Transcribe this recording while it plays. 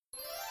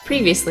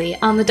Previously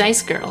on the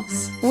Dice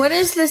Girls. What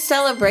is the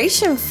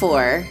celebration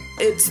for?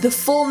 It's the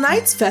Full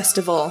Nights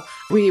Festival.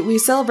 We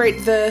celebrate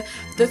the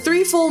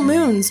 3 full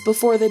moons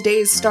before the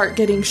days start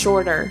getting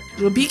shorter.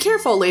 Be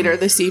careful later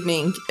this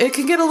evening. It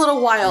can get a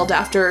little wild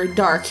after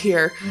dark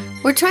here.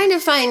 We're trying to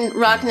find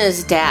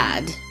Rhakna's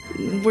dad.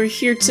 We're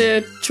here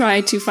to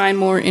try to find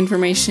more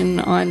information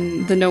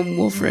on the gnome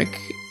Wolfric.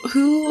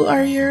 Who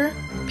are your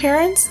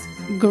parents?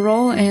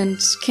 Garol and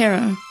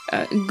Kara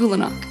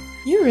Gulanok.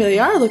 You really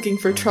are looking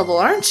for trouble,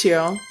 aren't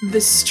you? The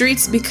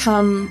streets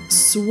become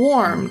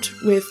swarmed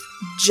with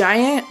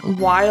giant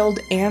wild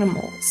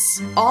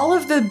animals. All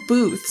of the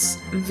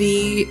booths,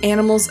 the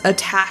animals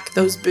attack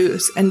those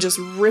booths and just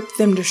rip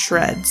them to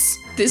shreds.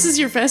 This is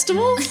your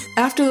festival?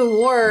 After the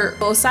war,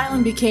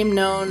 Asylum became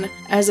known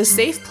as a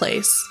safe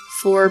place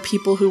for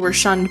people who were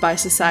shunned by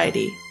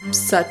society,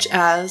 such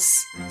as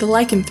the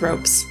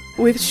lycanthropes.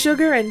 With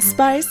sugar and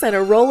spice and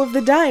a roll of the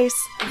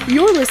dice,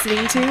 you're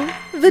listening to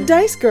The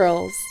Dice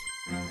Girls.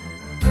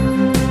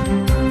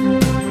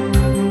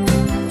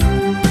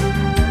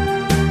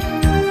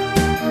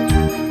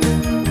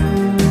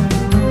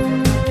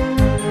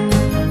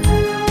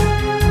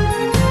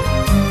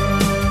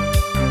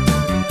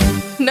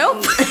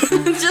 Nope.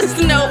 Just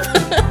nope.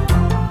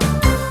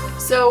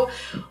 So,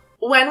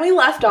 when we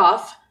left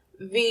off,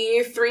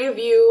 the 3 of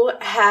you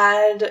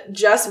had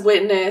just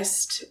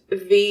witnessed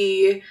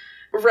the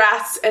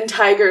rats and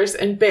tigers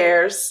and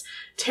bears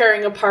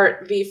tearing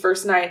apart the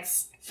First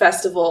Night's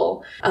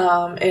Festival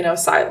in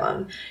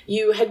Asylum.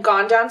 You had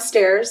gone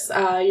downstairs.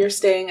 You're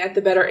staying at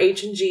the Better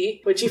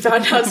H&G, which you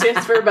found out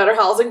stands for Better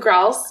Halls and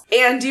Growls.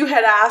 And you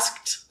had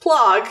asked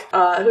Plog,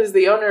 who's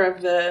the owner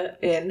of the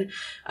inn,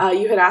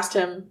 you had asked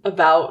him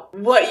about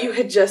what you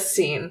had just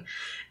seen.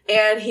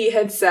 And he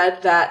had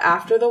said that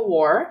after the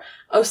war,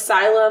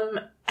 Asylum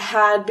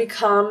had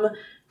become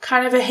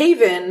kind of a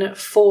haven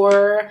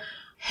for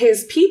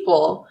his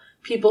people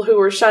who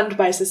were shunned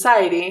by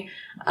society.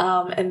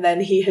 And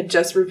then he had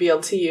just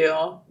revealed to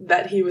you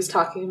that he was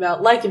talking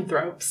about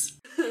lycanthropes.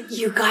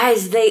 You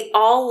guys, they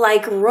all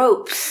like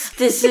ropes.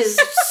 This is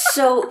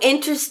so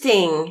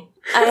interesting.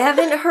 I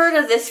haven't heard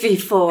of this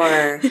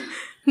before.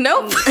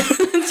 Nope.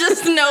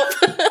 Just nope.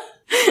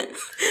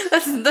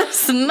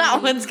 That's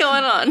not what's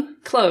going on.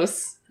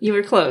 Close. You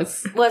were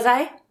close. Was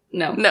I?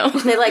 No.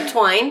 They like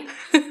twine?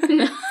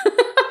 No.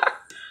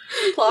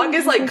 Plog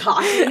is like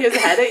cocking his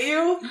head at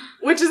you,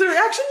 which is a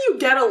reaction you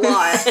get a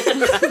lot.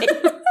 Right.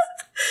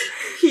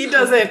 He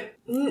doesn't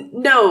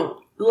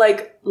know,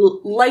 like,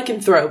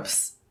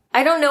 lycanthropes.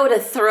 I don't know what a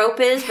thrope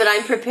is, but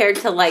I'm prepared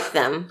to like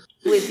them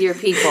with your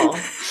people. Are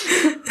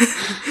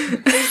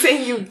you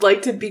saying you'd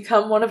like to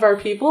become one of our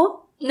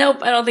people?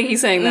 Nope, I don't think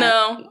he's saying that.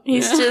 No,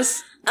 he's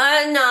just... No,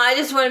 I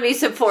just want to be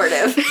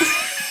supportive.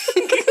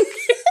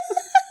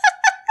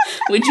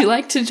 Would you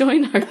like to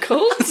join our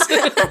cult?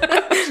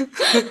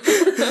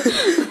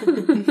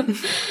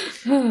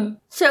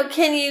 So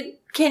can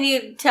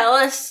you tell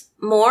us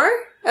more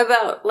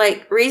about,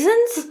 like,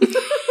 reasons?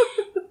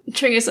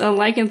 Triggus, a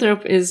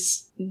lycanthrope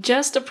is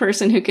just a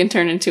person who can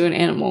turn into an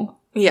animal.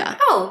 Yeah.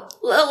 Oh,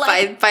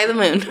 like, By the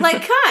moon.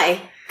 like Kai.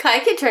 Kai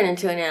could turn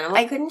into an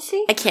animal, couldn't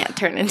she? I can't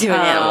turn into an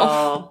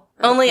animal.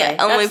 Only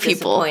That's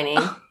people. disappointing.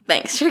 Oh,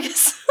 thanks,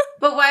 Triggus.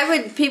 But why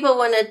would people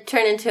want to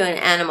turn into an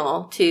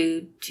animal?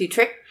 To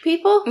trick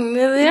people?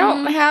 They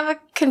don't have a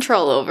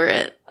control over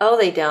it. Oh,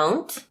 they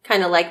don't?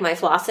 Kind of like my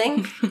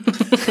flossing?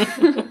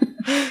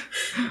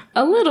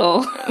 A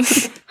little.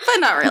 But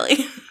not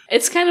really.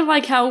 It's kind of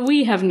like how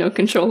we have no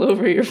control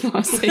over your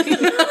flossing.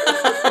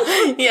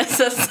 Yes,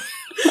 that's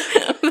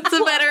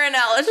a better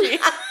analogy.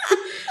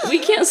 We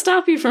can't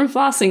stop you from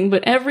flossing,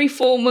 but every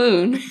full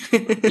moon,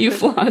 you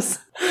floss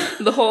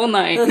the whole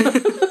night.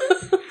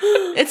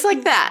 It's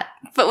like that,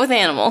 but with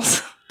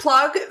animals.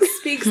 Plug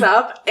speaks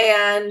up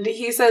and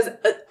he says,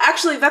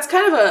 actually, that's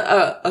kind of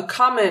a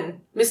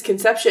common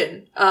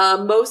misconception.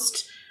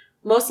 Most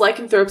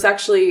lycanthropes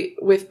actually,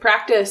 with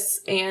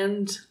practice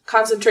and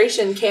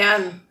concentration,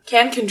 can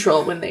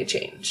control when they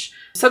change.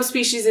 Some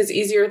species is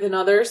easier than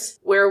others.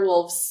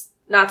 Werewolves,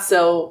 not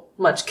so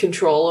much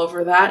control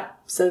over that,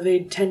 so they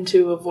tend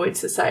to avoid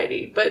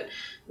society. But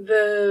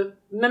the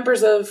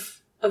members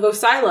of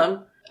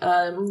Asylum,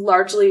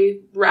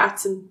 largely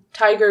rats and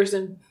tigers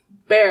and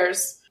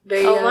bears,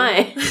 they... Oh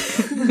my.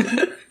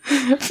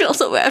 I feel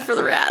so bad for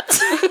the rats.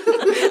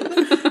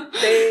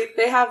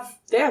 they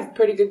have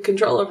pretty good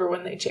control over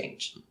when they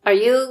change. Are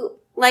you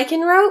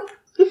liking rope?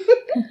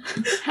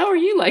 How are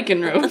you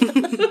liking rope?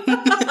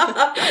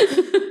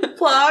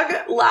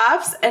 Plog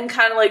laughs and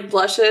kind of like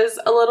blushes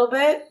a little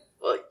bit.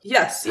 Well,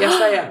 yes,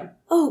 I am.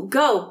 Oh,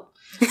 go.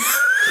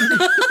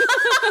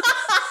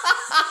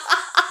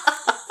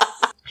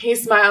 He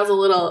smiles a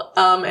little,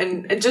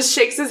 and just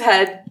shakes his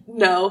head.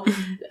 No,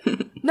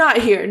 not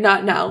here,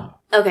 not now.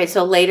 Okay,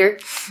 so later.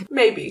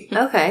 Maybe.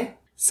 Okay.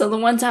 So the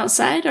ones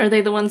outside, are they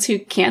the ones who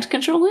can't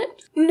control it?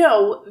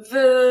 No,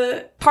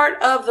 the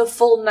part of the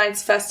Full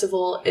Nights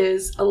Festival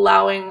is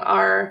allowing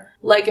our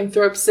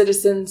lycanthrope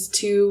citizens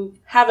to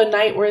have a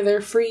night where they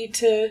are free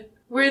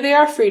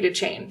to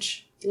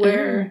change.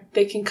 where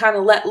they can kind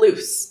of let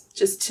loose,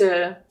 just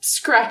to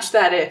scratch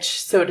that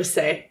itch, so to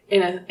say,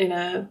 in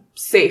a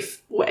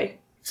safe way.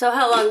 So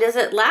how long does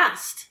it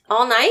last?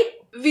 All night?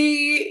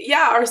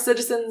 Our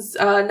citizens,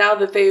 now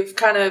that they've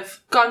kind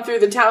of gone through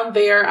the town,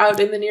 they are out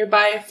in the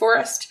nearby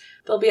forest.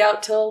 They'll be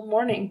out till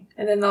morning,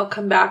 and then they'll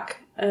come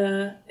back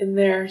in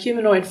their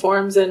humanoid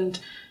forms and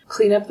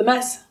clean up the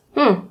mess.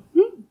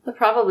 They'll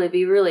probably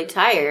be really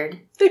tired.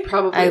 They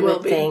probably I will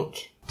would be.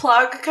 think.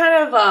 Plug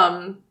kind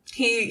of,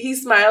 he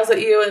smiles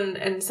at you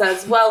and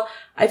says, well,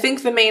 I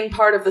think the main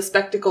part of the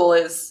spectacle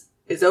is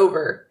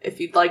over, if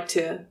you'd like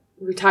to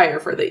retire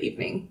for the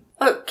evening.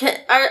 Oh,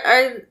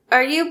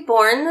 are you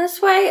born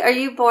this way? Are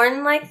you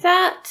born like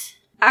that?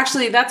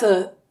 Actually, that's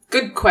a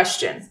good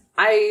question.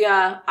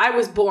 I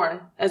was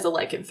born as a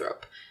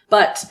lycanthrope,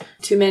 but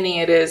to many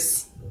it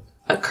is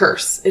a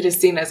curse. It is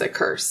seen as a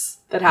curse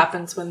that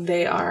happens when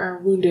they are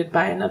wounded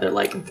by another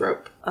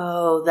lycanthrope.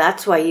 Oh,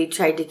 that's why you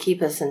tried to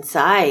keep us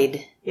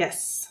inside.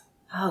 Yes.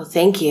 Oh,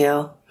 thank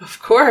you.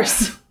 Of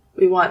course.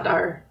 We want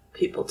our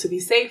people to be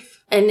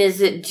safe. And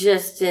is it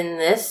just in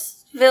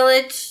this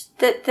village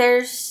that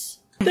there's...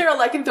 There are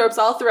lycanthropes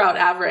all throughout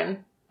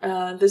Avron.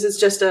 This is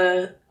just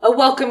a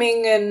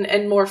welcoming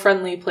and more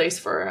friendly place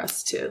for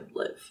us to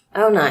live.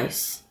 Oh,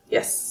 nice.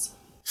 Yes.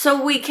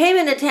 So we came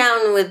into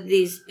town with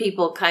these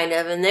people, kind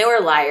of, and they were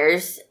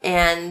liars,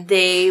 and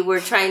they were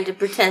trying to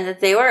pretend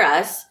that they were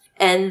us.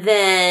 And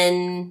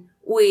then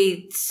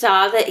we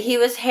saw that he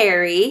was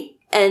Harry,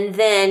 and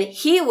then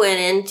he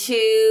went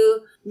into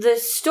the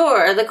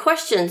store, the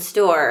question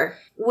store,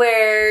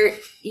 where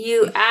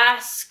you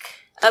ask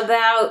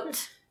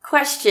about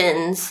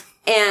questions,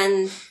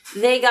 and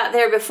they got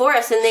there before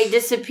us, and they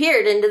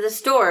disappeared into the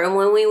store, and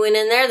when we went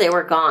in there, they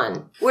were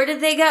gone. Where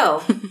did they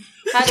go?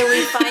 How do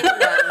we find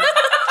them?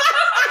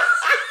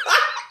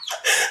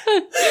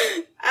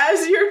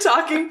 As you're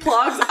talking,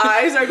 Plog's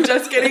eyes are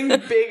just getting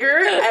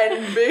bigger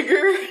and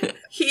bigger.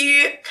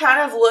 He kind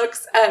of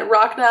looks at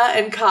Rhakna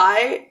and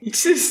Kai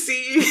to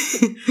see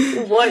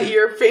what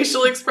your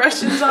facial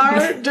expressions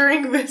are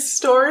during this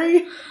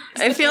story.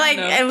 I feel like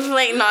I'm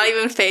like not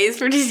even phased.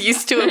 We're just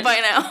used to it by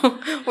now.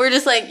 We're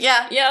just like,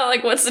 yeah. Yeah,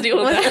 like, what's the deal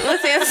with that?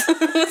 What's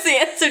the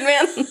answer,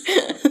 man?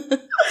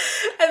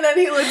 And then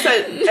he looks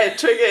at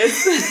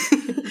Triggus.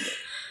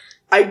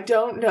 I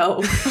don't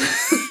know.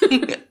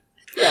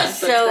 Yeah,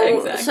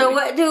 so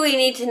what do we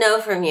need to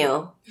know from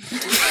you?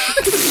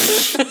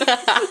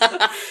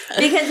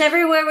 Because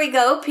everywhere we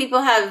go,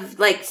 people have,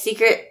 like,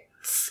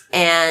 secrets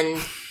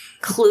and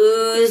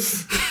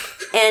clues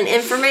and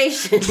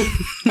information,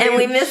 and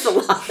we miss a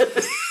lot of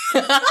it.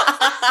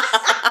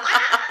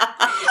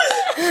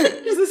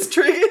 Is this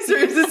Triggus or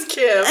is this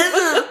Kim?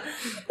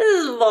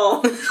 This is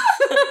both.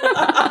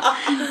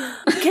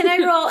 Can I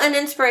roll an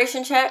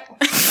inspiration check?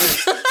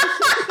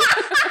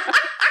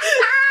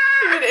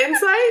 An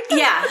insight?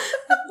 Yeah.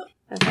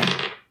 Okay.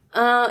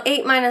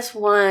 8 minus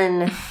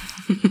 1.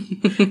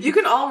 You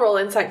can all roll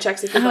insight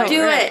checks if you like.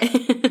 Do it.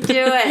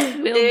 Do it.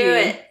 Will do do.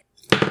 it.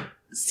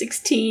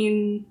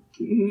 16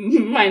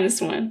 minus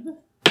 1.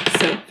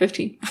 So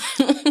 15.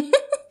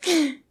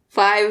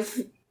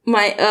 5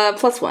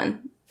 plus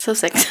 1. So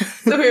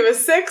 6. So we have a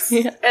 6,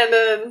 and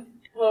then,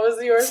 what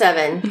was yours?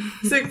 7.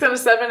 6 and a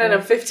 7 and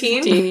a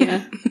 15? 15,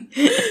 yeah.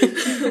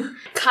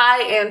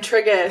 Kai and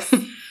Triggus.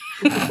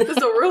 This is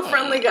a real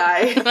friendly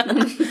guy.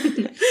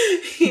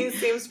 He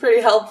seems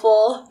pretty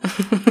helpful.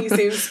 He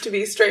seems to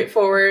be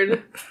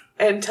straightforward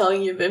and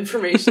telling you the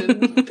information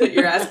that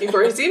you're asking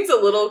for. He seems a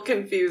little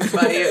confused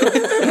by you.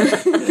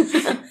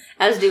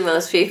 As do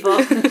most people.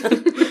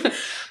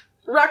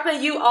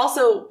 Rhakna, you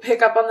also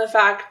pick up on the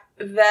fact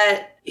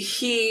that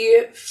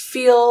he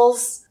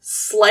feels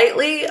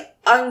slightly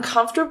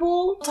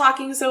uncomfortable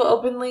talking so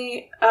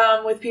openly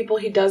with people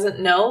he doesn't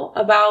know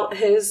about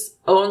his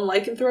own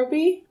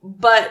lycanthropy,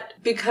 but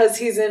because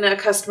he's in a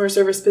customer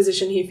service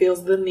position, he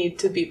feels the need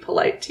to be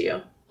polite to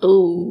you.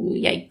 Oh,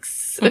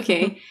 yikes.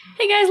 Okay.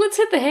 Hey guys, let's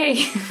hit the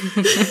hay.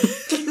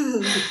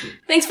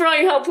 Thanks for all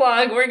your help,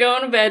 Plog. We're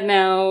going to bed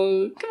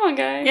now. Come on,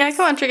 guys. Yeah,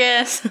 come on,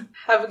 Triggus.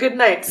 Have a good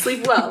night.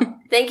 Sleep well.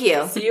 Thank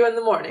you. See you in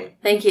the morning.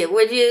 Thank you.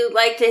 Would you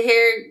like to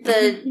hear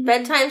the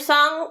bedtime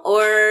song,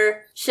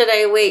 or should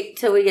I wait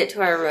till we get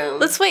to our room?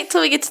 Let's wait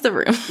till we get to the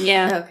room.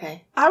 Yeah.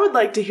 Okay. I would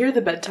like to hear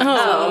the bedtime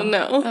song. Oh,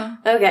 no.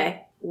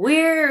 Okay.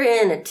 We're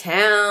in a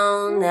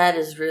town that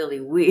is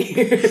really weird.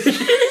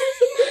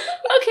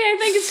 Okay, I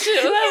think it's true.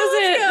 That was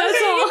it.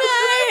 That's all.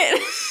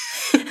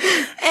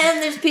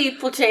 And there's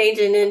people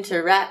changing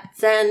into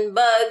rats and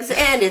bugs,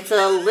 and it's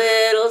a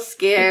little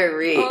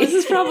scary. Oh, this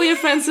is probably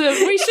offensive.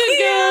 We should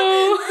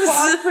go.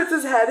 Plog puts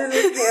his head in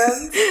his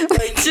hands.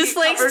 Just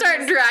like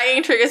start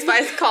dragging Triggus by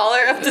his collar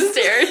up the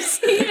stairs.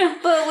 Yeah.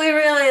 But we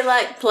really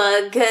like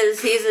Plug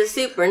because he's a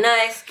super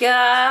nice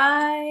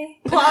guy.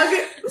 Plog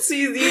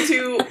sees you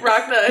two,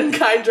 Rhakna and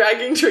Kai,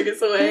 dragging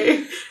Triggus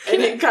away,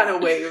 and he kind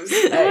of waves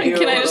at you.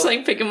 Can a I just, little.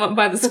 like, pick him up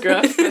by the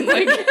scruff and,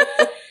 like...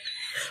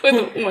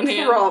 with one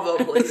hand.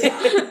 Probably.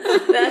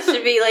 That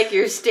should be like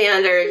your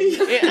standard.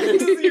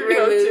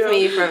 Remove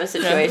me from a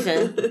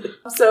situation.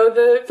 So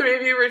the three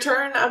of you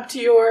return up to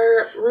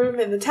your room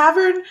in the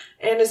tavern.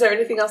 And is there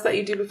anything else that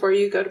you do before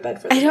you go to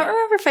bed for the I night? don't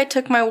remember if I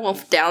took my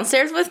wolf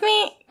downstairs with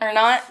me or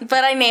not,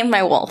 but I named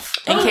my wolf,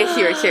 in case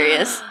you were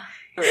curious.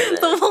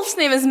 The wolf's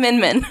name is Min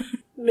Min.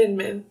 Min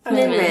Min.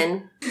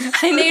 Min.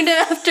 I named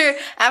it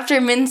after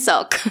Min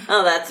Selk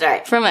Oh, that's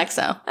right. from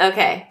EXO.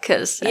 Okay.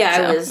 Because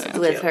I was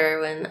with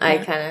her when I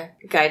kind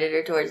of guided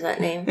her towards that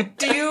name.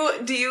 Do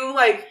you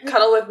like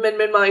cuddle with Min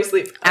Min while you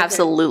sleep? Okay.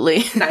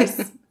 Absolutely.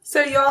 Nice.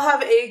 So you all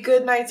have a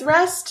good night's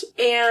rest,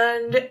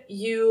 and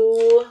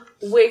you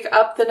wake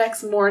up the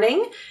next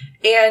morning,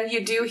 and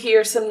you do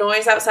hear some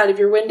noise outside of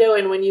your window,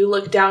 and when you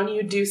look down,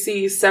 you do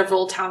see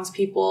several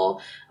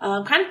townspeople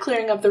kind of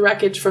clearing up the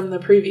wreckage from the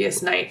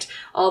previous night.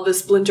 All the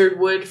splintered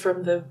wood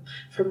from the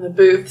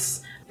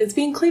booths. It's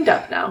being cleaned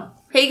up now.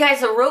 Hey, you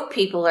guys, the rope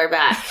people are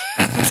back.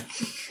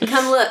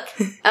 Come look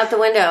out the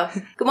window.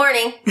 Good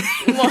morning.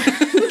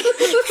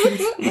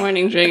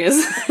 Morning,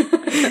 Triggus.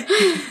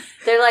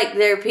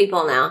 They're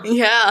people now.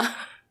 Yeah.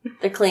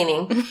 They're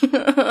cleaning.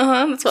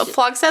 That's what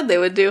Flog said they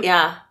would do.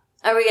 Yeah.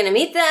 Are we going to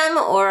meet them,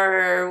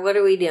 or what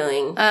are we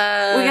doing? We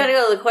got to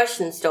go to the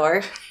question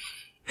store.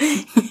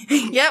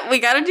 Yep, we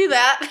gotta do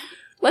that.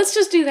 Let's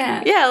just do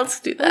that. Yeah, let's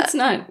do that.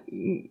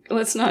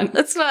 Let's not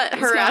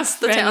harass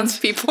the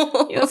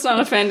townspeople. Let's not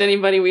offend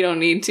anybody we don't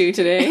need to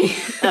today.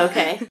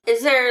 Okay.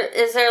 Is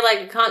there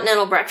like a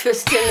continental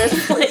breakfast in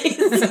this place?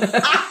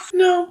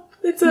 No,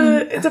 it's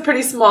a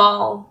pretty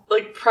small,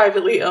 like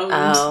privately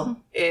owned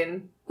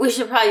inn. We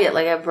should probably get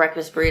like a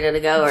breakfast burrito to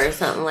go or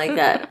something like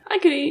that. I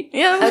could eat.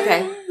 Yeah.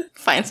 Okay.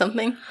 Find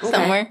something Okay.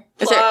 somewhere.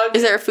 Plug.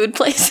 Is there a food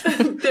place?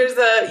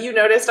 You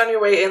noticed on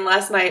your way in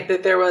last night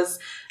that there was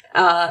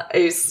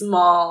a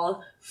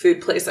small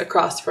food place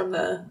across from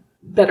the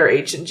Better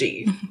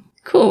H&G.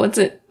 Cool. What's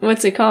it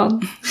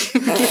called? What's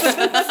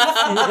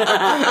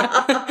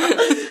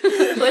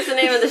the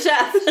name of the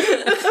chef?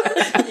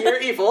 You're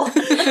evil.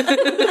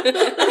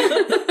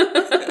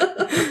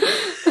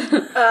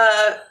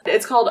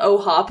 It's called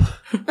OHOP.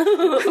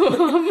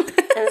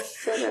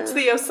 It's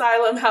the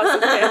Asylum House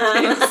of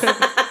Pancakes.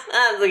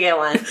 That's a good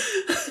one.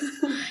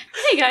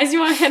 Hey guys, you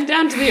want to head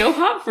down to the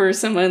OHOP for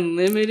some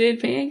unlimited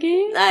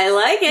pancakes? I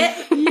like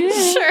it. Yeah.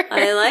 Sure.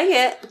 I like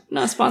it.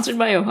 Not sponsored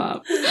by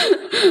OHOP.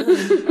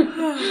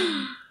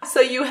 So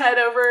you head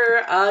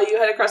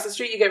across the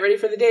street, you get ready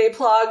for the day.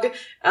 Plog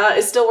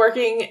is still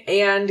working,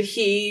 and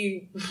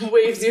he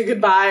waves you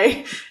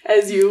goodbye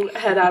as you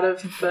head out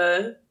of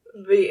the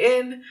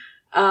inn.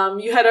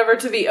 You head over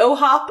to the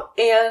OHOP,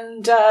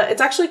 and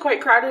it's actually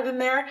quite crowded in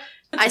there.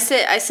 I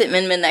sit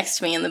Min Min next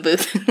to me in the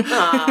booth.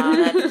 Aw,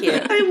 that's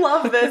cute. I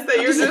love this,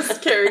 that you're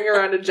just carrying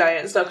around a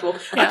giant stuffed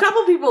wolf. Yeah. A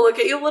couple people look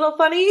at you a little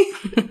funny.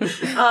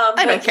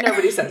 I don't care.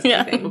 Nobody says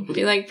anything.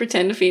 Be like,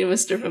 pretend to feed him a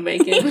strip of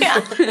bacon. Yeah.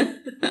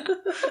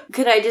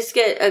 Could I just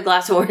get a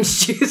glass of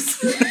orange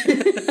juice?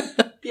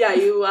 Yeah,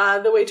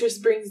 the waitress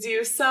brings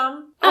you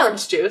some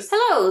orange juice.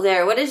 Hello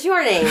there. What is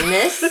your name,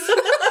 miss?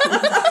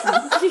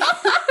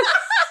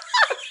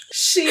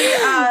 She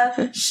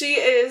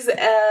is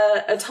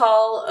a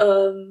tall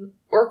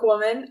orc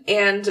woman,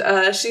 and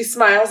she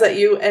smiles at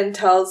you and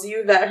tells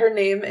you that her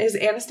name is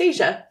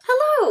Anastasia.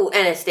 Hello,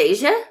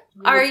 Anastasia.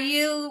 Are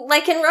you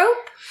liking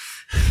rope?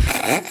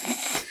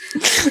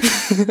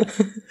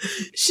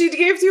 She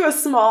gives you a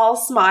small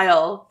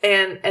smile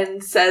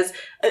and says,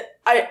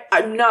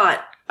 I'm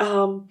not,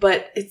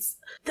 but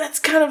that's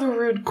kind of a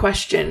rude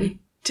question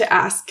to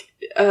ask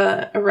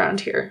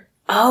around here.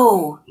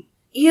 Oh,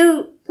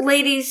 you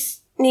ladies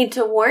need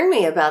to warn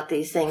me about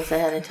these things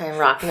ahead of time,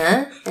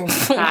 Rhakna and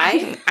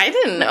Kai. I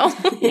didn't know.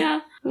 Yeah.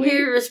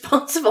 You're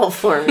responsible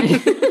for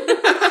me.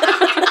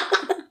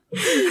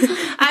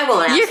 I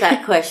won't ask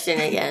that question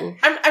again.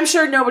 I'm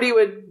sure nobody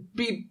would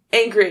be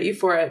angry at you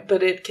for it,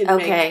 but it can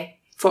make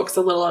folks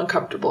a little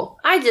uncomfortable.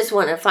 I just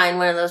want to find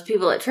one of those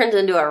people that turns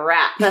into a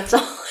rat. That's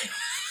all.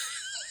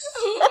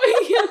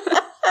 Your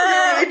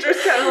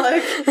waitress kind of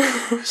like,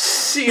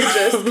 she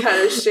just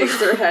kind of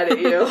shakes her head at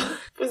you.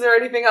 Was there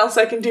anything else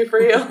I can do for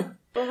you?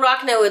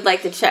 Rhakna would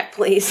like to check,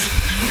 please.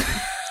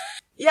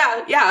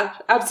 Yeah,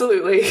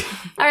 absolutely.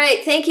 All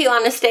right, thank you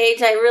on the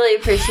stage. I really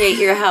appreciate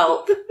your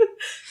help.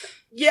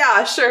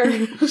 Yeah, sure,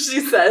 she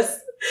says.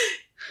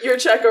 Your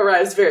check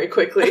arrives very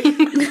quickly.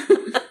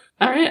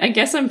 All right, I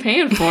guess I'm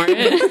paying for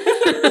it.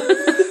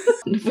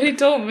 Nobody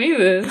told me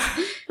this.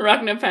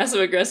 Rhakna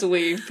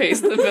passive-aggressively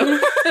pays the bill.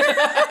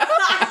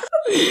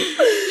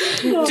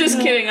 Just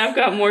kidding. I've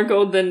got more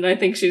gold than I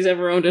think she's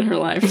ever owned in her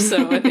life,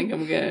 so I think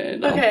I'm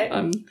good. Okay.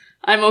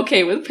 I'm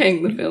okay with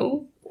paying the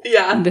bill.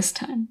 Yeah. This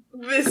time.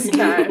 Yeah,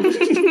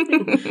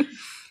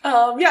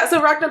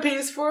 so Rhakna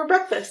pays for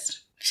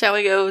breakfast. Shall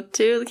we go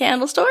to the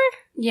candle store?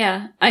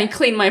 Yeah. I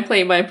clean my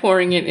plate by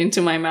pouring it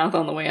into my mouth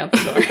on the way out the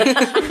door.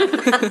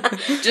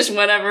 Just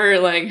whatever,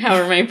 like,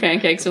 however many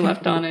pancakes are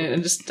left on it,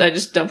 and I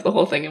just dump the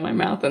whole thing in my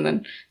mouth and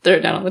then throw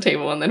it down on the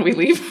table, and then we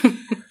leave.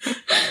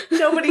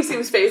 Nobody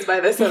seems fazed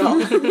by this at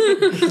all.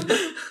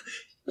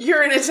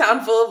 you're in a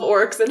town full of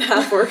orcs and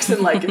half-orcs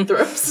and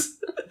lycanthropes.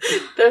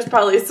 There's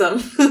probably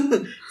some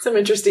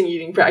interesting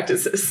eating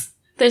practices.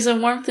 There's a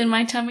warmth in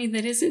my tummy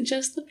that isn't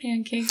just the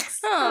pancakes.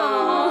 Aww.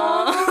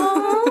 All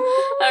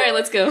right,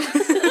 let's go.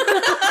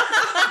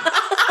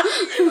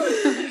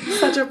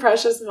 Such a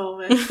precious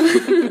moment.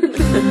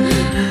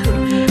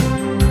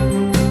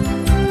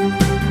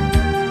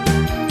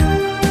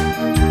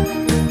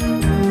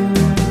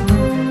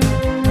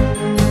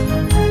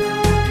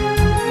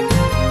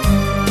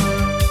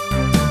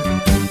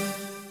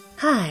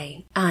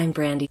 Hi, I'm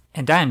Brandy.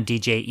 And I'm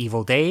DJ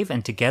Evil Dave,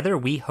 and together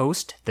we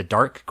host the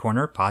Dark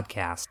Corner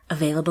Podcast.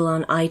 Available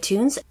on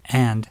iTunes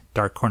and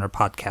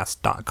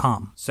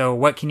darkcornerpodcast.com. So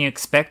what can you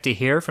expect to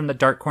hear from the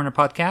Dark Corner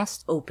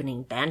Podcast?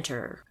 Opening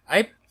banter.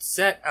 I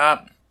set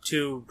up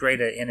 2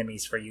 great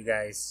enemies for you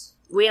guys.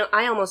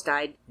 I almost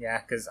died.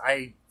 Yeah, because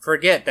I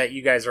forget that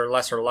you guys are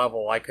lesser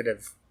level. I could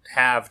have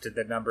halved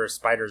the number of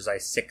spiders I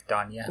sicked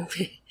on you.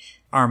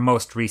 Our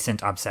most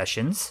recent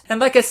obsessions.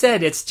 And like I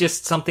said, it's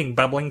just something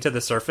bubbling to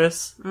the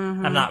surface.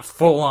 Mm-hmm. I'm not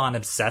full-on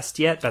obsessed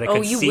yet, but I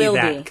could see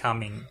that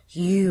coming.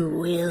 You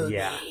will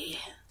be.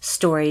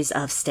 Stories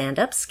of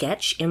stand-up,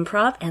 sketch,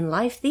 improv, and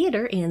live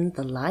theater in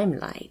the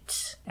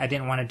limelight. I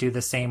didn't want to do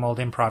the same old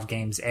improv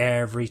games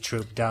every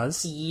troupe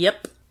does.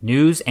 Yep.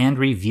 News and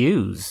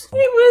reviews.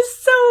 It was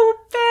so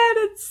bad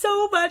and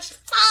so much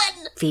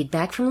fun!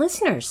 Feedback from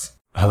listeners.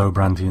 Hello,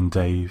 Brandy and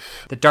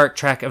Dave. The dark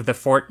track of the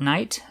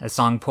fortnight, a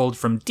song pulled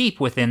from deep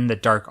within the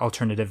dark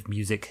alternative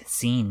music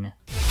scene.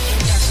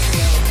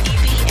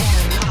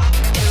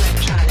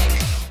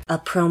 A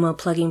promo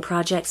plugging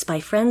projects by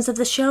friends of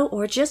the show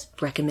or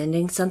just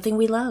recommending something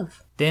we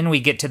love. Then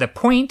we get to the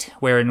point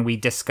wherein we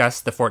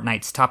discuss the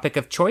fortnight's topic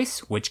of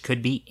choice, which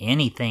could be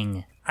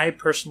anything. I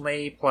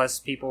personally, plus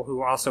people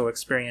who also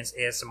experience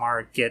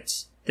ASMR,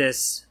 get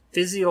this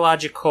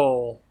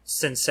physiological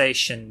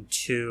sensation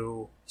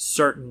to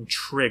certain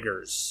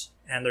triggers.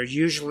 And they're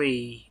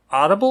usually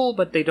audible,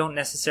 but they don't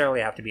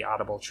necessarily have to be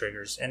audible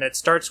triggers. And it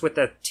starts with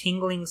a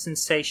tingling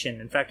sensation.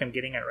 In fact, I'm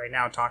getting it right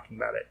now talking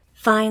about it.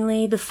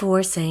 Finally,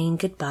 before saying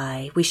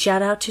goodbye, we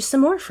shout out to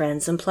some more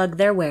friends and plug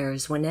their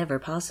wares whenever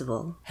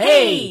possible.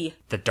 Hey!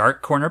 The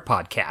Dark Corner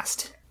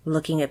Podcast.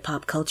 Looking at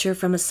pop culture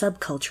from a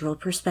subcultural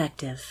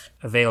perspective.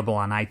 Available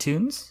on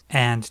iTunes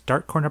and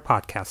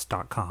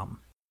darkcornerpodcast.com.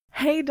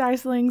 Hey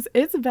Dicelings,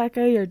 it's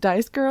Becca, your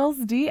Dice Girls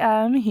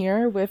DM,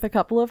 here with a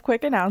couple of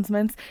quick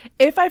announcements.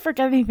 If I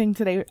forget anything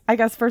today, I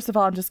guess first of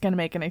all, I'm just going to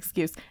make an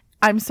excuse.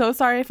 I'm so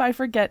sorry if I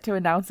forget to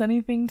announce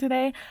anything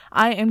today.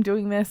 I am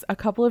doing this a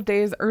couple of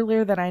days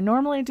earlier than I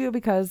normally do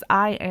because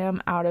I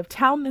am out of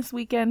town this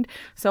weekend,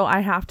 so I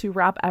have to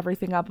wrap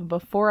everything up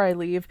before I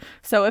leave.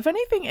 So if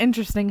anything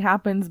interesting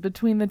happens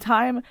between the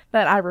time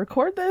that I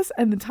record this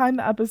and the time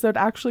the episode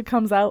actually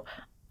comes out,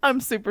 I'm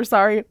super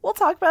sorry. We'll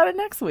talk about it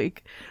next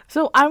week.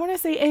 So I want to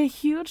say a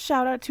huge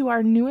shout out to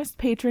our newest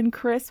patron,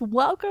 Chris.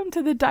 Welcome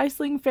to the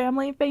Diceling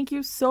family. Thank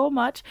you so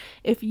much.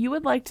 If you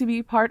would like to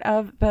be part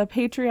of the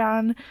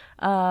Patreon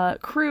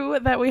crew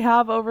that we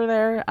have over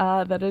there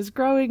that is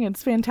growing,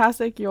 it's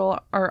fantastic. You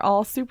are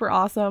all super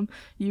awesome.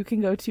 You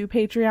can go to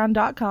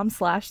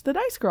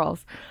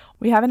patreon.com/thedicegirls.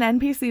 We have an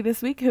NPC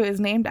this week who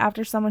is named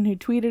after someone who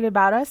tweeted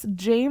about us.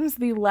 James,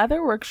 the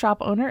leather workshop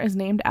owner, is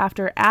named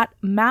after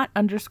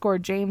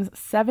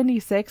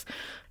 @Matt_James76.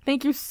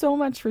 Thank you so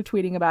much for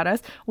tweeting about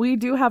us. We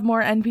do have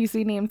more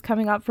NPC names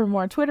coming up for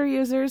more Twitter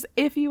users.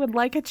 If you would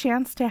like a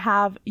chance to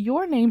have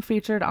your name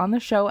featured on the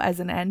show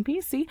as an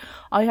NPC,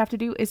 all you have to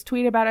do is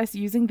tweet about us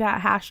using that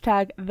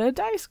hashtag,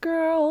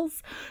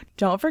 #TheDiceGirls.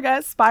 Don't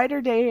forget,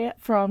 Spider Day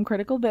from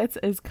Critical Bits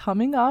is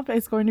coming up.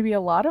 It's going to be a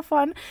lot of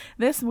fun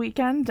this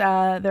weekend.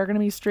 They're going to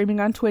be streaming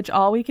on Twitch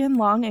all weekend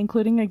long,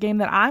 including a game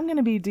that I'm going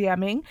to be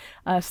DMing,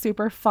 a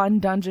super fun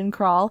dungeon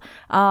crawl.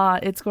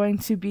 It's going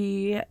to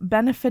be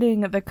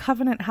benefiting the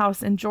Covenant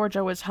House in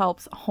Georgia, which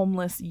helps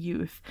homeless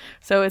youth.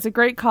 So it's a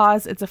great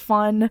cause. It's a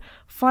fun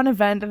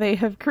event. They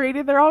have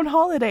created their own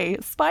holiday,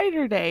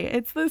 Spider Day.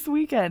 It's this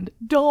weekend.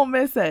 Don't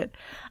miss it.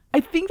 I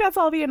think that's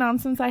all the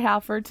announcements I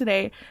have for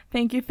today.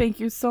 Thank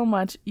you so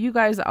much. You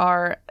guys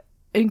are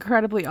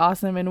incredibly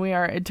awesome, and we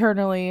are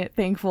eternally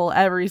thankful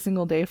every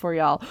single day for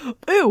y'all.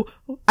 Ooh,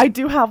 I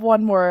do have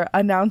one more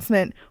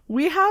announcement.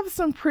 We have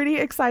some pretty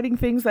exciting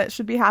things that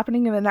should be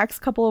happening in the next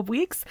couple of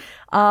weeks.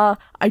 I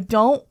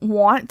don't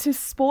want to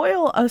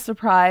spoil a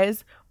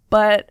surprise,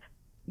 but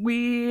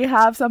we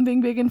have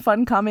something big and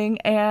fun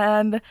coming,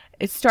 and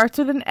it starts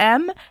with an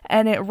M,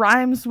 and it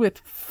rhymes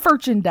with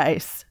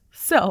merchandise.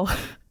 So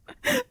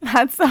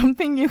that's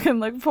something you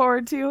can look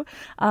forward to.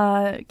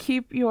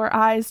 Keep your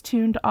eyes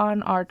tuned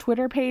on our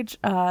Twitter page.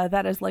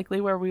 That is likely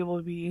where we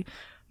will be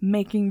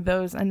making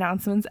those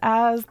announcements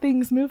as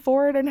things move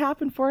forward and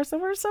happen for us,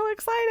 and we're so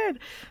excited.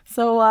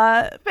 So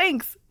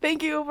thanks.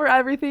 Thank you for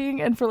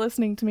everything and for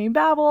listening to me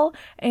babble,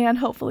 and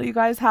hopefully you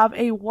guys have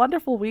a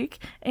wonderful week,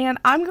 and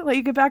I'm going to let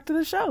you get back to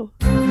the show.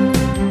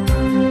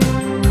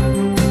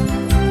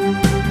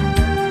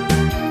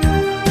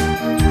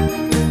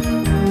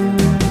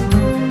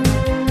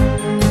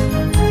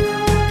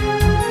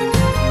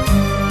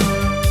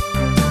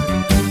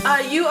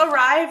 You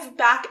arrive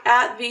back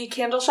at the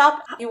candle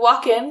shop. You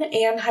walk in,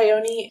 and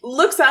Hioni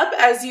looks up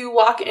as you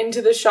walk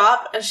into the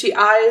shop, and she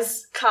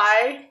eyes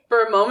Kai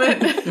for a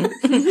moment.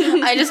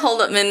 I just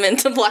hold up Min Min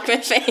to block my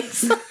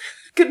face.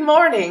 Good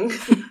morning.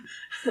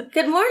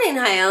 Good morning,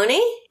 Hioni.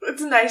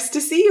 It's nice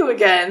to see you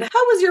again.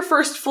 How was your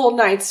first full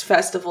night's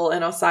festival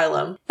in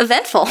Asylum?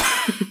 Eventful.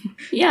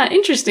 Yeah,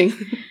 interesting.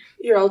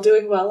 You're all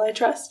doing well, I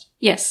trust?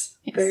 Yes.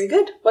 Very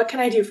good. What can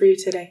I do for you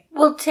today?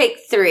 We'll take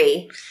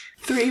 3.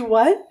 3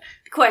 what?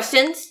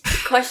 Questions?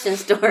 Question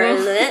store,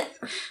 isn't it?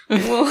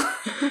 Well,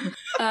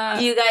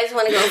 You guys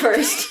want to go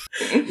first?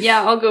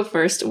 yeah, I'll go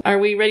first. Are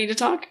we ready to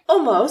talk?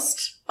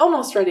 Almost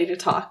ready to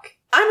talk.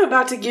 I'm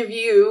about to give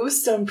you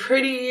some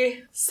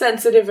pretty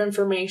sensitive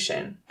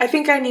information. I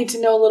think I need to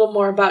know a little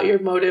more about your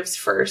motives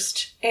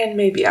first, and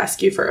maybe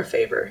ask you for a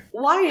favor.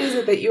 Why is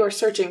it that you are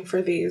searching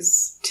for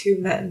these 2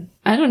 men?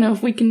 I don't know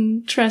if we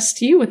can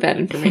trust you with that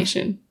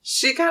information.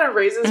 She kind of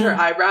raises her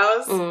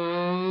eyebrows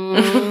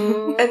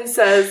and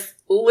says,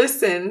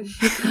 listen,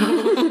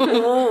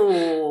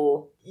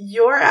 Ooh.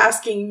 you're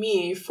asking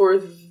me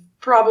for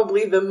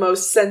probably the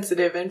most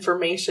sensitive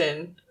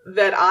information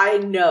that I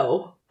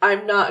know.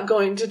 I'm not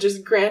going to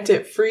just grant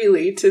it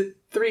freely to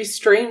 3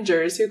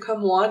 strangers who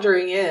come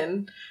wandering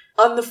in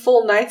on the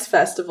Full Nights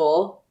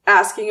Festival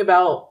asking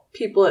about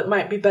people it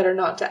might be better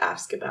not to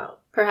ask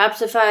about.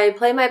 Perhaps if I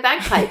play my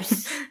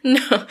bagpipes,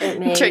 No. it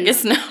may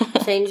Triggus, no.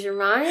 change your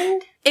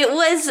mind? It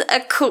was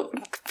a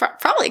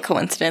probably a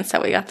coincidence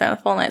that we got there on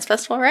the Full Nights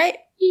Festival, right?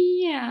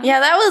 Yeah. Yeah,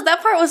 that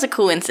part was a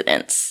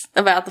coincidence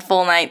about the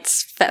Full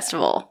Nights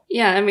Festival.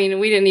 Yeah, I mean,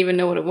 we didn't even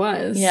know what it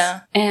was. Yeah.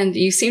 And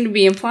you seem to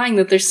be implying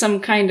that there's some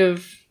kind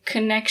of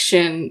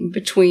connection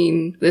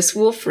between this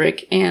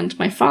Wulfric and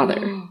my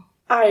father.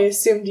 I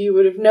assumed you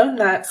would have known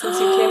that since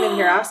you came in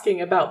here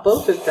asking about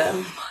both of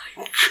them.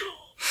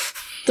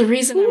 The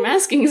reason I'm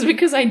asking is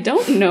because I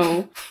don't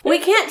know. We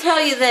can't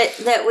tell you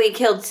that we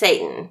killed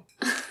Satan.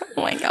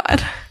 Oh my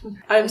god.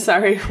 I'm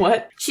sorry,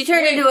 what? She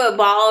turned into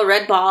a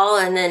red ball,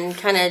 and then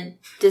kind of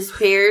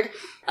disappeared.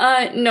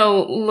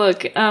 No,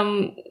 look,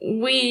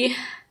 I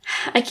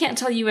can't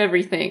tell you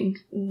everything.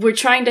 We're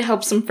trying to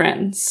help some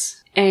friends.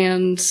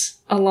 And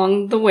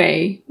along the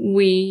way,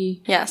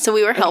 Yeah, so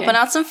we were helping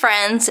out some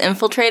friends,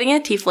 infiltrating a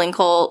tiefling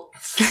cult.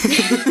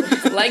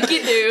 like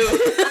you do.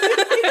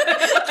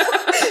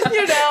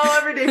 You know,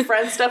 everyday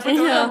friend stuff. We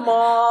go to the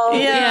mall.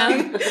 Yeah.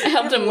 I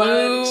helped him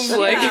move.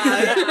 Like,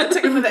 Yeah.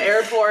 Took him to the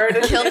airport.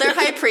 And Killed their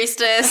high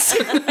priestess.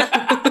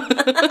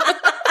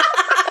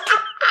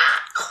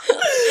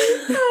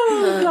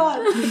 oh,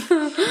 God.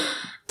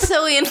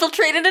 So we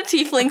infiltrated a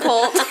tiefling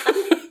cult.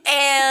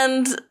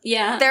 And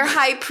yeah. their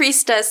high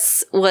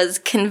priestess was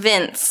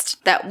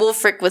convinced that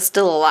Wulfric was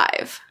still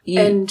alive.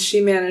 And she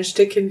managed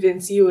to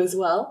convince you as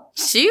well?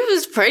 She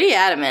was pretty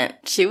adamant.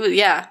 She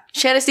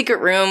had a secret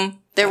room.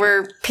 There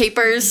were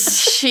papers.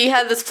 She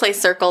had this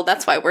place circled.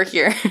 That's why we're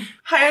here.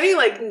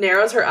 Hioni,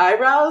 narrows her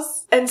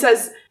eyebrows and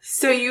says,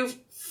 so you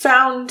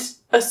found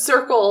a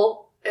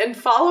circle and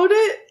followed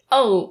it?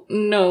 Oh,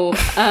 no.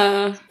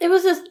 It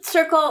was a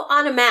circle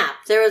on a map.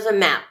 There was a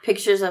map.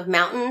 Pictures of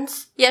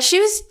mountains. Yeah, she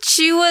was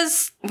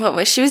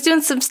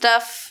doing some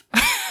stuff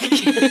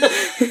that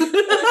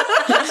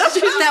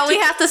we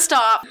have to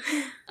stop.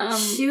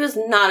 She was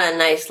not a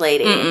nice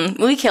lady.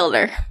 We killed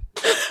her.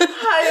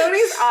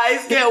 Hioni's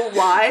eyes get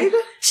wide.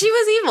 She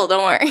was evil,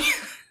 don't worry.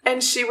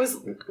 And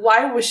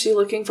why was she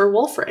looking for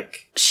Wulfric?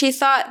 She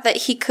thought that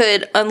he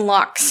could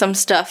unlock some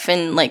stuff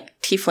in,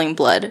 tiefling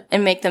blood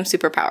and make them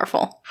super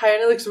powerful.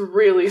 Hioni looks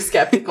really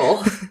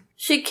skeptical.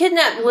 She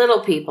kidnapped little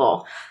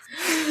people.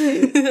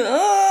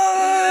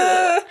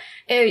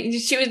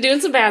 She was doing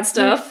some bad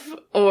stuff,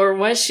 or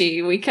was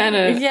she? We kind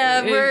of...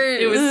 Yeah,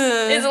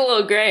 it's a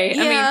little gray.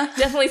 Yeah. I mean,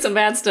 definitely some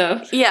bad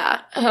stuff.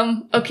 Yeah.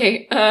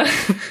 Okay,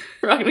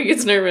 Rhakna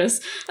gets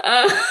nervous.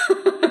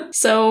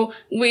 So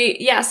we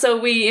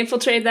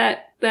infiltrated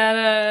that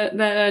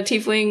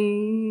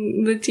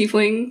tiefling, the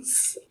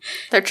tieflings.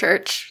 Their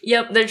church.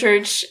 Yep, their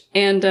church,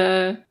 and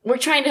we're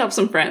trying to help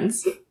some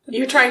friends.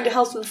 You're trying to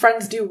help some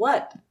friends do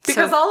what?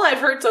 Because all I've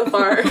heard so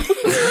far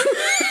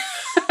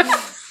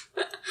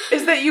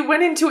is that you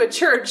went into a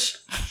church,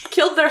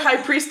 killed their high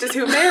priestess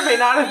who may or may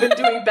not have been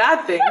doing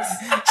bad things.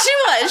 She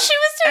was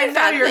doing and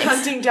now bad you're things.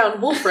 hunting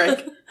down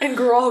Wulfric and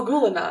Gruul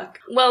Gulanak.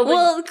 Well,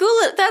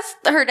 Gula, that's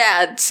her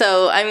dad,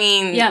 so, I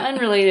mean... yeah,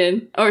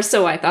 unrelated. Or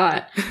so I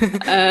thought.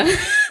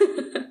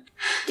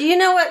 Do you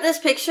know what this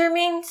picture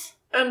means?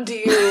 Do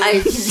you...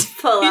 I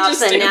pull out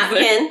just the stands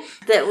napkin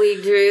that we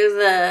drew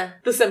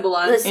the symbol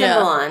on? the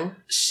symbol on.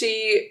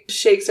 She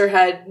shakes her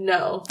head,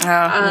 no.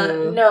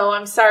 Oh. No,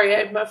 I'm sorry.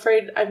 I'm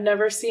afraid I've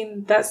never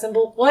seen that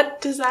symbol.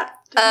 What does that...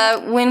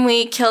 When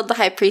we killed the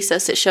high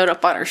priestess, it showed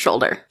up on her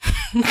shoulder.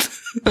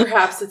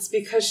 Perhaps it's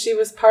because she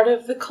was part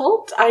of the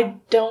cult? I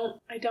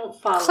don't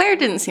follow. Claire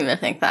didn't seem to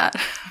think that.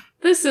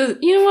 This is,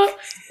 you know what?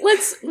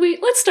 Let's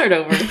start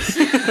over.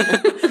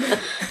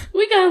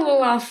 We got a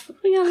little off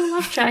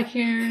track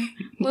here. A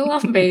little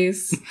off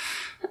base.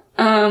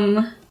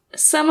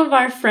 Some of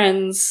our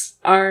friends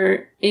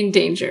are in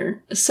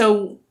danger.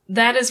 So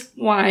that is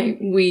why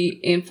we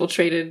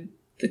infiltrated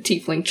the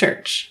Tiefling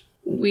Church.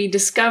 We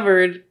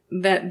discovered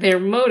that their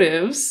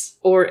motives,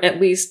 or at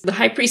least the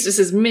High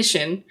Priestess's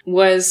mission,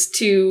 was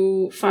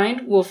to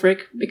find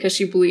Wulfric because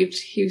she believed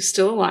he was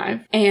still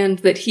alive, and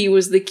that he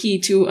was the key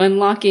to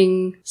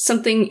unlocking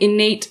something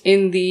innate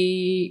in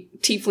the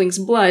Tiefling's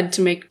blood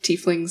to make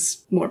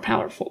Tieflings more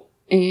powerful.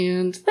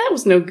 And that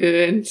was no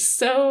good,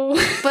 so...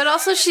 But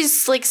also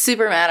she's, like,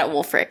 super mad at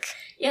Wulfric.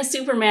 Yeah,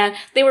 super mad.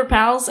 They were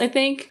pals, I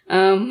think.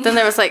 Then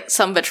there was, like,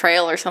 some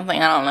betrayal or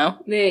something. I don't know.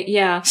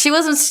 Yeah. She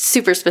wasn't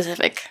super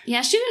specific.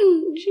 Yeah, she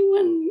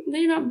wasn't,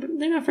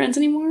 they're not friends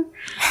anymore.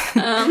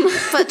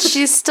 But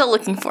she's still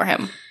looking for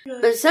him.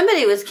 But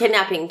somebody was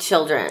kidnapping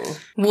children.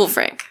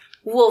 Wulfric.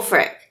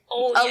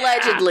 Oh, yeah.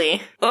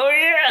 Allegedly. Oh,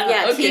 yeah.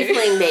 Yeah, Okay.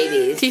 tiefling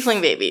babies.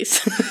 Tiefling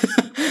babies.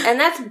 And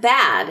that's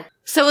bad.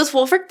 So is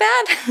Wulfric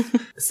bad?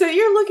 So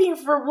you're looking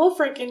for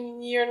Wulfric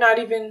and you're not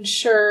even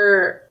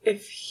sure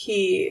if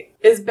he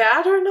is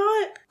bad or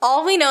not?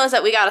 All we know is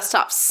that we gotta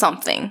stop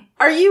something.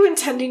 Are you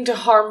intending to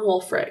harm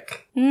Wulfric?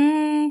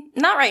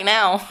 Not right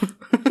now.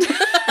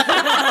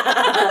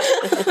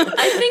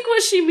 I think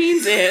what she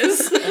means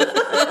is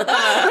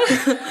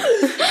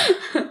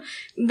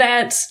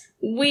that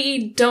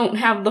we don't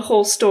have the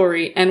whole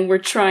story and we're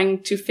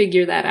trying to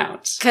figure that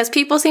out. Because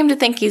people seem to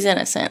think he's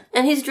innocent.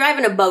 And he's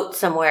driving a boat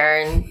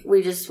somewhere, and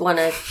we just want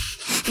to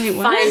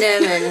find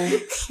him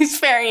and He's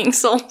ferrying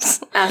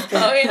souls. ask him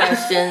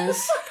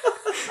questions.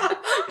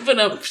 But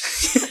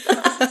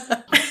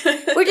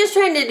We're just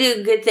trying to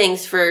do good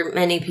things for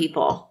many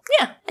people.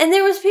 Yeah. And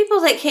there was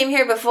people that came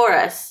here before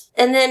us.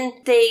 And then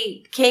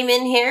they came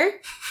in here.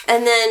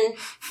 And then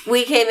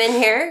we came in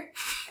here.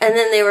 And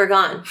then they were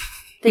gone.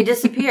 They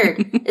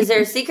disappeared. Is there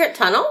a secret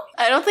tunnel?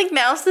 I don't think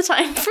now's the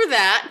time for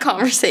that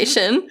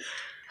conversation.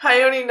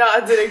 Hioni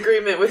nods in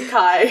agreement with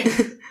Kai.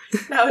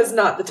 Now is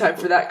not the time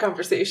for that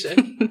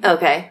conversation.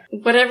 Okay.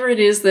 whatever it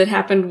is that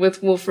happened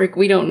with Wulfric,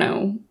 we don't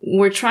know.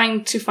 We're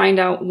trying to find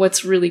out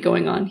what's really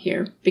going on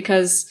here.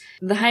 Because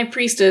the High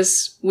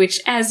Priestess, which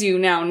as you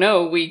now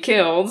know we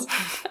killed,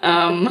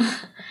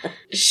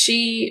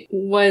 she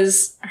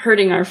was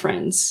hurting our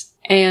friends.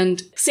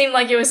 And seemed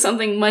like it was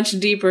something much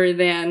deeper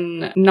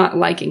than not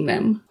liking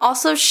them.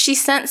 Also, she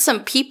sent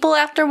some people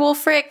after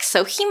Wulfric,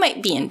 so he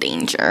might be in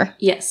danger.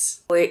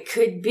 Yes. It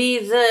could be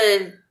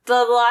the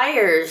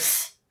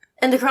liars.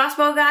 And the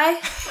crossbow guy?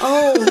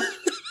 Oh.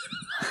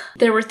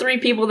 There were 3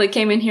 people that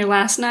came in here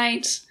last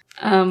night.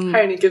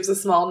 Hioni gives a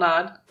small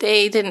nod.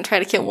 They didn't try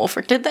to kill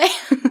Wulfric, did they?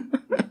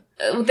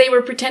 They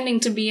were pretending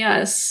to be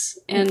us.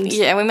 And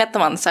yeah, we met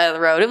them on the side of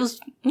the road. It was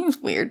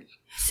weird.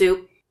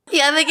 Soup.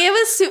 Yeah, they gave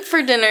us soup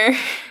for dinner.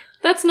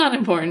 that's not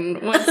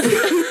important. Like,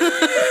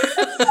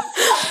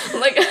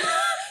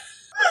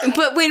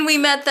 But when we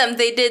met them,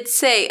 they did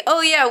say,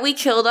 oh yeah, we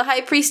killed a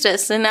high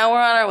priestess, and now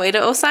we're on our way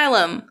to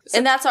Asylum.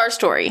 And that's our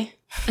story.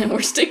 and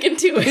we're sticking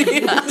to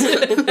it.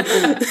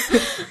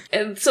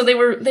 And so they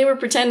were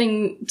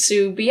pretending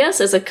to be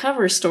us as a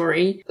cover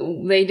story.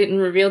 They didn't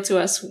reveal to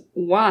us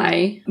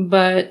why,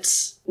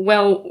 but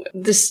well,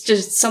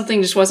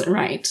 something just wasn't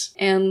right.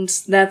 And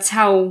that's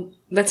how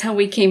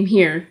we came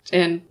here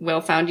and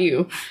found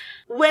you.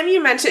 When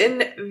you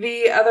mentioned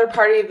the other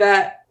party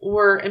that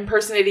were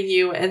impersonating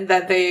you and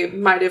that they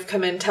might have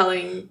come in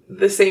telling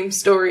the same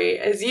story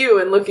as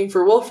you and looking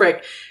for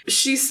Wulfric,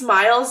 she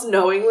smiles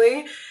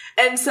knowingly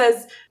and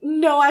says,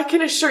 no, I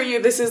can assure you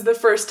this is the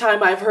first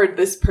time I've heard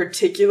this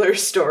particular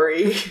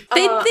story.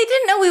 They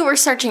didn't know we were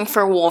searching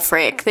for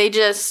Wulfric. They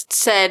just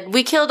said,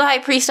 we killed a high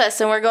priestess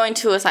and we're going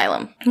to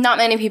Asylum. Not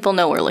many people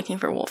know we're looking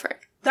for Wulfric.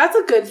 That's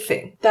a good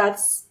thing.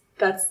 That's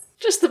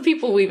Just the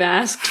people we've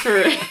asked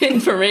for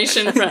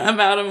information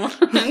about him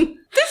on.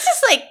 This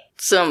is like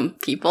some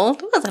people.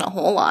 It wasn't a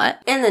whole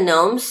lot. And the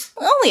gnomes.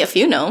 Only a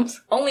few gnomes.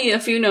 Only a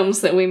few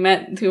gnomes that we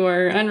met who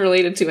are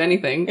unrelated to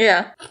anything.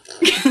 Yeah.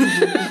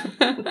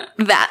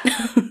 That.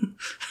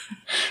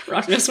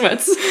 Rhakna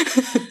sweats.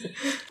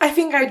 I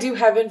think I do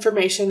have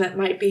information that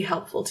might be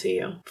helpful to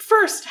you.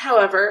 First,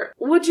 however,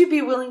 would you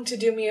be willing to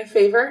do me a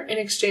favor in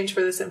exchange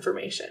for this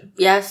information?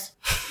 Yes.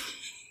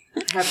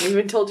 I haven't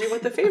even told you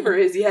what the favor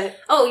is yet.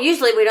 Oh,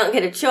 usually we don't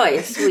get a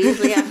choice. We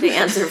usually have to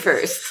answer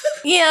first.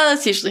 Yeah,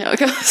 that's usually how it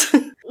goes.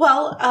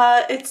 Well,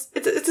 it's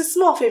a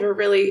small favor,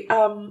 really.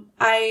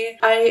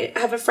 I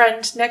have a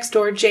friend next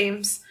door,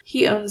 James.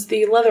 He owns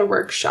the leather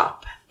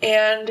workshop,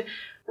 and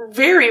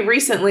very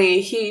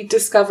recently he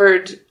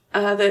discovered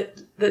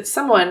that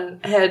someone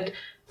had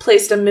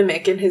placed a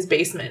mimic in his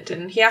basement,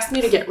 and he asked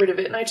me to get rid of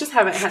it, and I just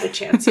haven't had a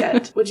chance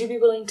yet. Would you be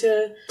willing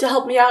to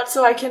help me out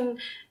so I can...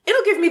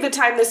 It'll give me the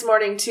time this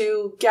morning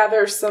to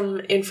gather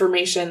some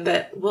information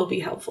that will be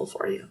helpful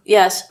for you.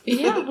 Yes.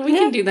 Yeah, we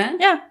can do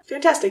that. Yeah.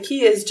 Fantastic.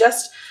 He is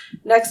just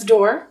next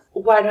door.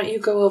 Why don't you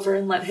go over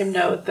and let him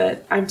know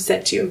that I'm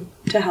sent you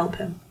to help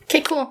him? Okay,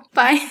 cool.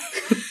 Bye.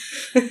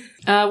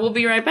 We'll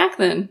be right back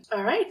then.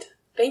 All right.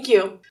 Thank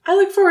you. I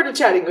look forward to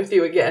chatting with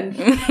you again.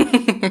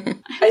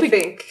 I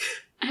think.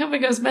 I hope it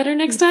goes better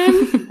next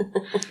time.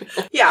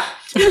 Yeah.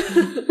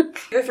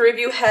 The three of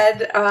you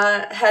head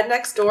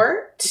next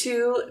door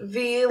to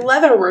the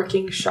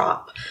leatherworking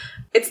shop.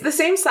 It's the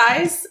same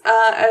size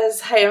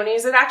as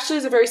Hioni's. It actually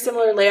is a very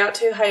similar layout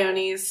to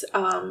Hioni's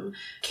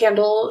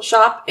candle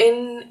shop.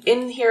 In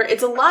here,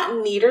 it's a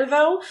lot neater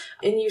though,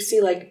 and you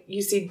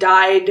see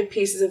dyed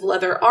pieces of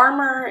leather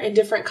armor in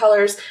different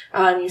colors.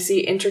 You see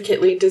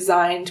intricately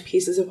designed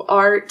pieces of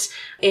art,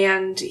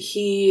 and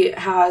he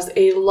has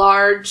a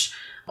large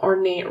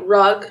ornate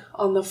rug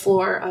on the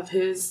floor of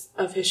his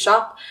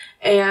shop.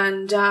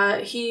 And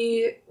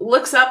he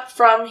looks up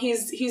from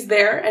he's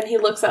there, and he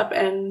looks up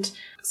and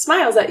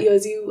smiles at you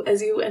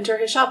as you enter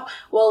his shop.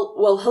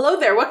 Well, hello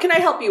there. What can I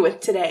help you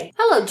with today?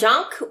 Hello,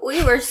 Junk.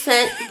 We were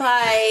sent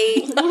by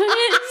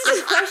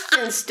the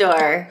question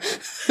store.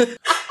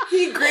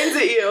 He grins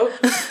at you.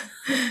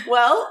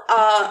 Well,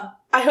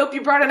 I hope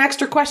you brought an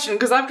extra question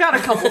because I've got a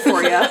couple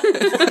for you.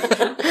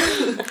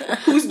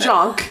 Who's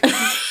Junk?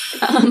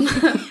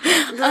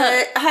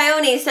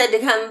 Hioni said to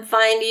come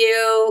find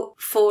you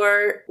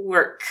for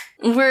work.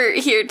 We're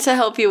here to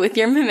help you with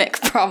your mimic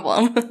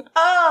problem.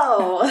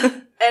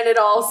 Oh, and it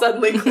all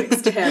suddenly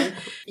clicks to him.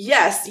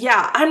 Yes,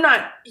 yeah, I'm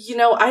not,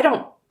 I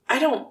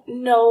don't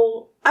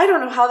know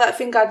how that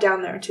thing got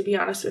down there, to be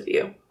honest with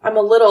you. I'm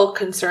a little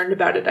concerned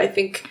about it. I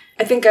think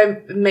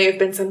I may have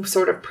been some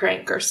sort of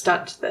prank or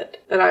stunt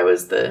that I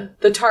was the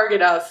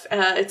target of.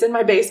 It's in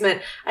my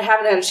basement. I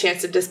haven't had a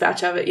chance to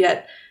dispatch of it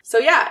yet. So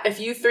yeah, if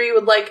you three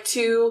would like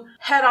to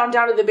head on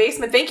down to the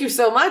basement, thank you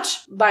so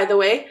much, by the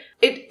way.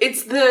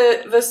 It's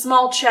the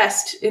small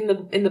chest in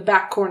the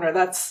back corner.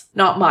 That's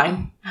not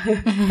mine.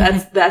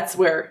 That's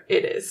where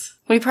it is.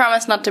 We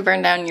promise not to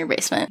burn down your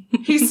basement.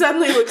 He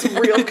suddenly looks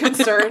real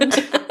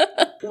concerned.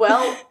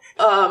 Well,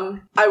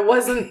 I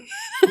wasn't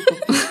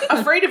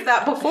afraid of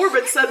that before,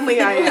 but suddenly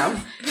I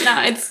am.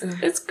 No, it's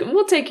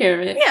we'll take care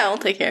of it. Yeah, we'll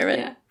take care of it.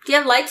 Yeah. Do you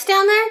have lights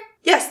down there?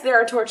 Yes, there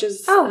are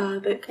torches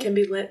that can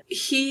be lit.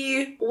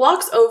 He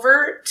walks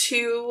over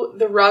to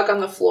the rug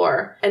on the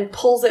floor and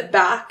pulls it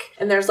back,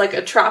 and there's like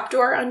a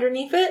trapdoor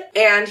underneath it,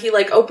 and he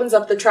opens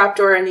up the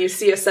trapdoor, and you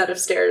see a set of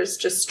stairs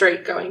just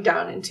straight going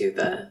down into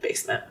the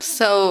basement.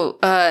 So,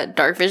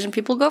 dark vision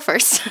people go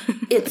first.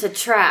 It's a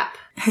trap.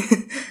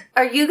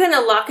 Are you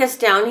gonna lock us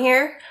down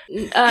here?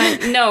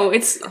 No,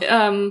 it's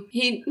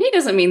he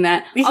doesn't mean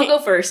that. I'll go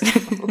first.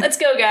 Let's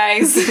go,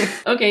 guys.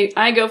 Okay,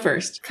 I go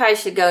first. Kai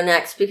should go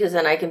next because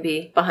then I can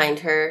be behind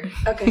her.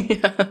 Okay.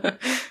 Yeah.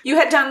 You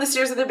head down the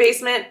stairs of the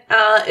basement.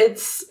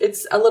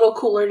 It's a little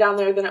cooler down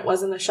there than it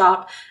was in the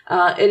shop.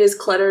 It is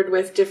cluttered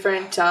with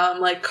different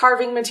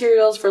carving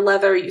materials for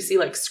leather. You see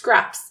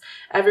scraps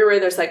everywhere.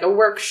 There's a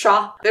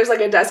workshop. There's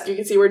a desk you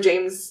can see where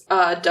James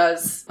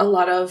does a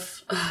lot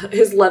of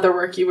his leather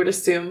work, you would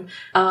assume.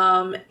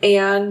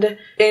 And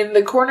in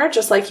the corner,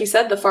 just like he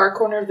said, the far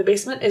corner of the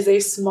basement is a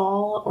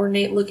small,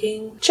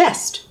 ornate-looking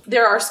chest.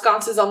 There are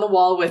sconces on the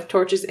wall with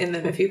torches in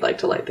them if you'd like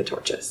to light the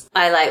torches.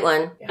 I light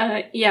one.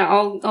 Yeah,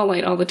 I'll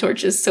light all the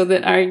torches so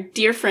that our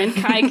dear friend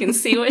Kai can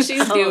see what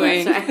she's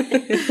doing.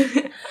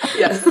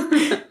 Yes.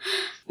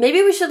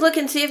 Maybe we should look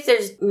and see if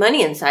there's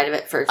money inside of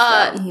it first.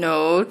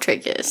 No,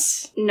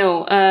 Triggus.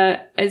 No,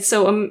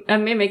 so a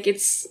mimic,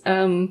 it's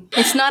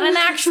not an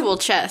actual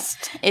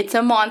chest. It's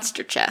a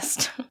monster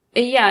chest.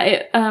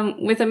 Yeah,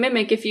 with a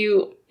mimic, if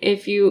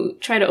you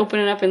try to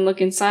open it up and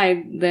look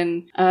inside,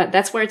 then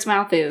that's where its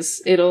mouth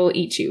is. It'll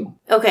eat you.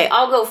 Okay,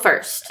 I'll go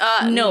first.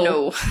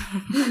 No.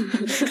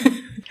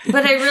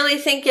 But I really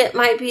think it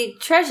might be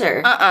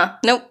treasure.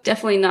 Nope.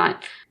 Definitely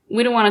not.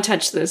 We don't want to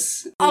touch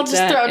this. I'll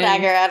just throw a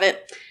dagger at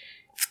it.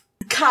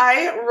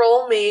 Kai,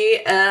 roll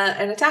me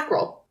an attack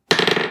roll.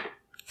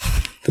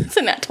 It's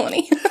a nat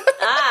 20. Sweet.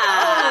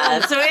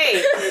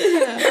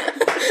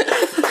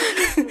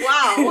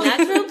 Wow.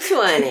 Natural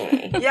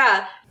 20.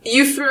 Yeah.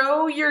 You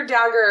throw your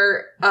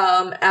dagger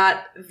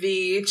at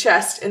the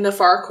chest in the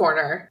far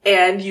corner,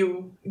 and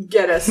you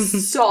get a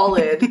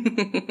solid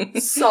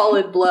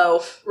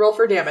blow. Roll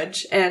for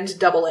damage and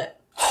double it.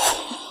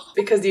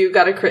 Because you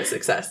got a crit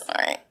success. All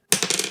right.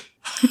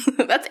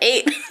 That's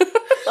 8.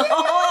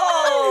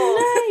 Oh,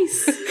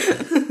 nice.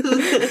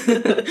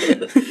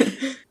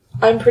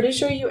 I'm pretty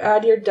sure you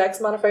add your dex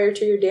modifier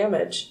to your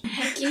damage.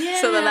 Heck yeah.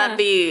 So then that'd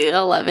be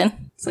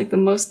 11. It's the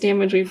most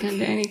damage we've done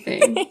to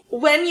anything.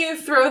 When you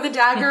throw the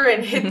dagger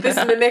and hit this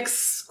mimic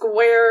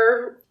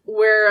square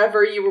where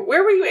were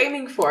you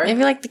aiming for?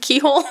 Maybe the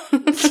keyhole?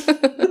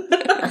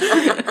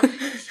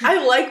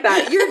 I like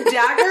that. Your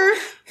dagger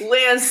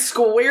lands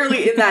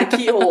squarely in that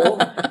keyhole.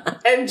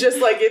 And just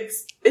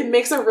it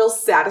makes a real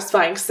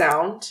satisfying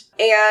sound.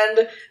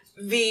 And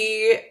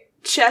the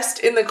chest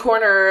in the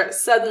corner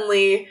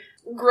suddenly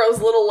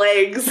grows little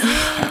legs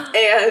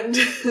and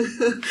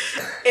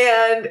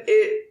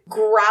it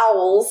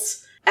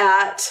growls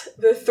at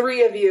the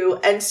three of you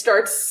and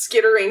starts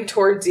skittering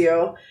towards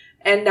you.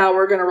 And now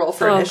we're going to roll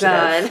for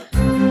initiative.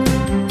 God.